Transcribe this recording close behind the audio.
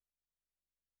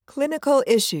Clinical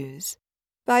Issues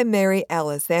by Mary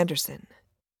Alice Anderson.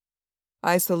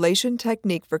 Isolation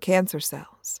Technique for Cancer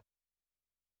Cells.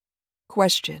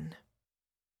 Question.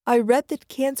 I read that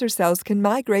cancer cells can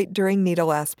migrate during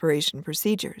needle aspiration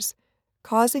procedures,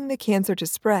 causing the cancer to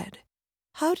spread.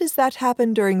 How does that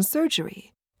happen during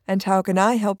surgery, and how can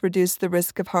I help reduce the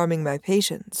risk of harming my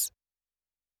patients?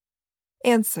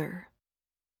 Answer.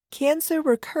 Cancer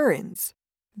recurrence,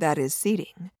 that is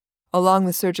seeding, along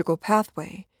the surgical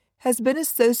pathway, has been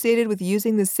associated with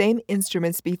using the same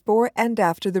instruments before and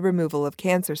after the removal of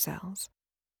cancer cells.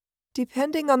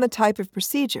 Depending on the type of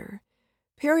procedure,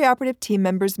 perioperative team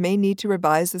members may need to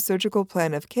revise the surgical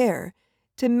plan of care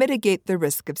to mitigate the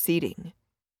risk of seeding.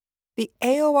 The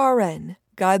AORN,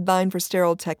 Guideline for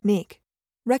Sterile Technique,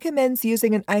 recommends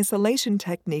using an isolation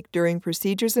technique during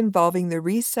procedures involving the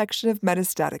resection of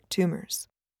metastatic tumors.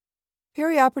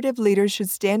 Perioperative leaders should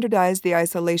standardize the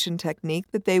isolation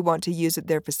technique that they want to use at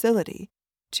their facility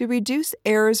to reduce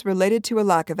errors related to a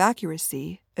lack of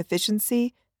accuracy,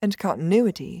 efficiency, and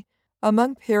continuity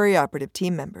among perioperative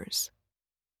team members.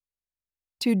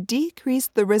 To decrease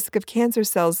the risk of cancer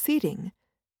cells seeding,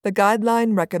 the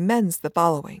guideline recommends the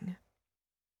following.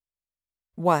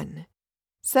 1.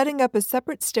 Setting up a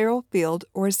separate sterile field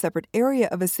or a separate area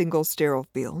of a single sterile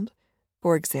field,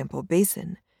 for example,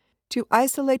 basin, to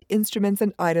isolate instruments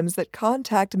and items that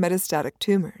contact metastatic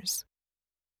tumors.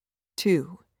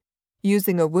 2.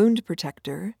 Using a wound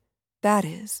protector, that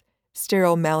is,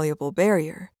 sterile malleable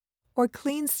barrier, or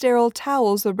clean sterile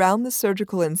towels around the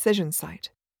surgical incision site.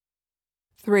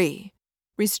 3.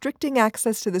 Restricting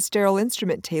access to the sterile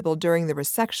instrument table during the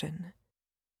resection.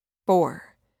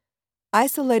 4.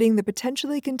 Isolating the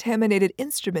potentially contaminated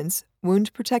instruments,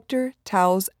 wound protector,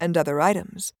 towels, and other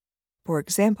items, for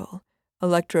example,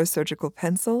 electrosurgical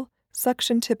pencil,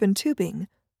 suction tip and tubing,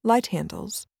 light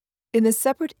handles, in a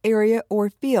separate area or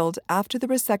field after the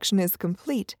resection is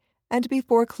complete and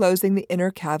before closing the inner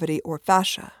cavity or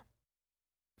fascia.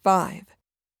 5.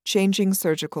 Changing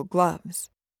surgical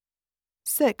gloves.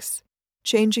 6.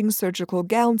 Changing surgical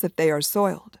gowns if they are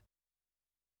soiled.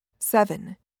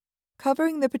 7.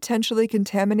 Covering the potentially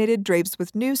contaminated drapes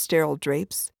with new sterile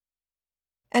drapes.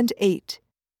 And 8.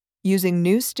 Using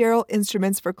new sterile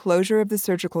instruments for closure of the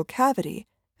surgical cavity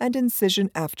and incision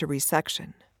after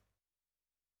resection.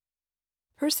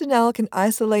 Personnel can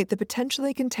isolate the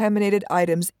potentially contaminated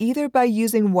items either by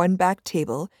using one back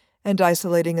table and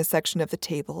isolating a section of the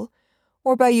table,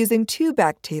 or by using two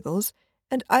back tables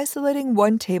and isolating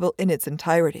one table in its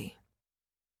entirety.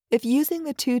 If using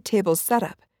the two-table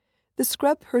setup, the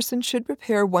scrub person should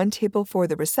prepare one table for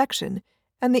the resection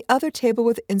and the other table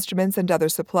with instruments and other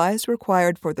supplies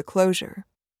required for the closure.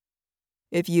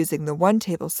 If using the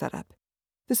one-table setup,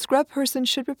 the scrub person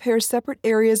should prepare separate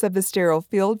areas of the sterile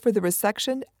field for the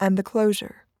resection and the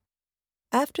closure.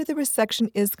 After the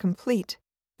resection is complete,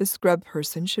 the scrub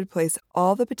person should place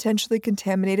all the potentially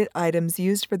contaminated items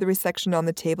used for the resection on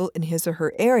the table in his or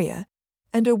her area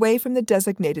and away from the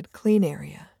designated clean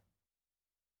area.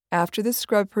 After the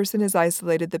scrub person has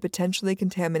isolated the potentially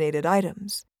contaminated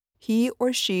items, he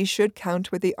or she should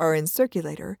count with the RN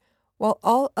circulator while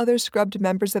all other scrubbed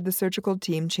members of the surgical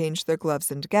team change their gloves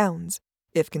and gowns,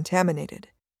 if contaminated.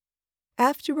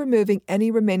 After removing any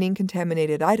remaining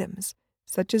contaminated items,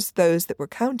 such as those that were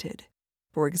counted,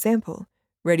 for example,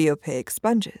 radiopaque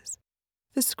sponges,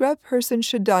 the scrub person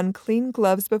should don clean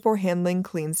gloves before handling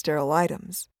clean sterile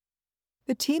items.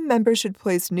 The team member should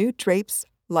place new drapes,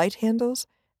 light handles,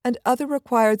 and other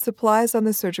required supplies on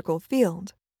the surgical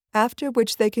field, after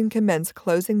which they can commence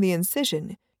closing the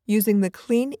incision using the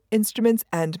clean instruments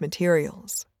and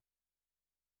materials.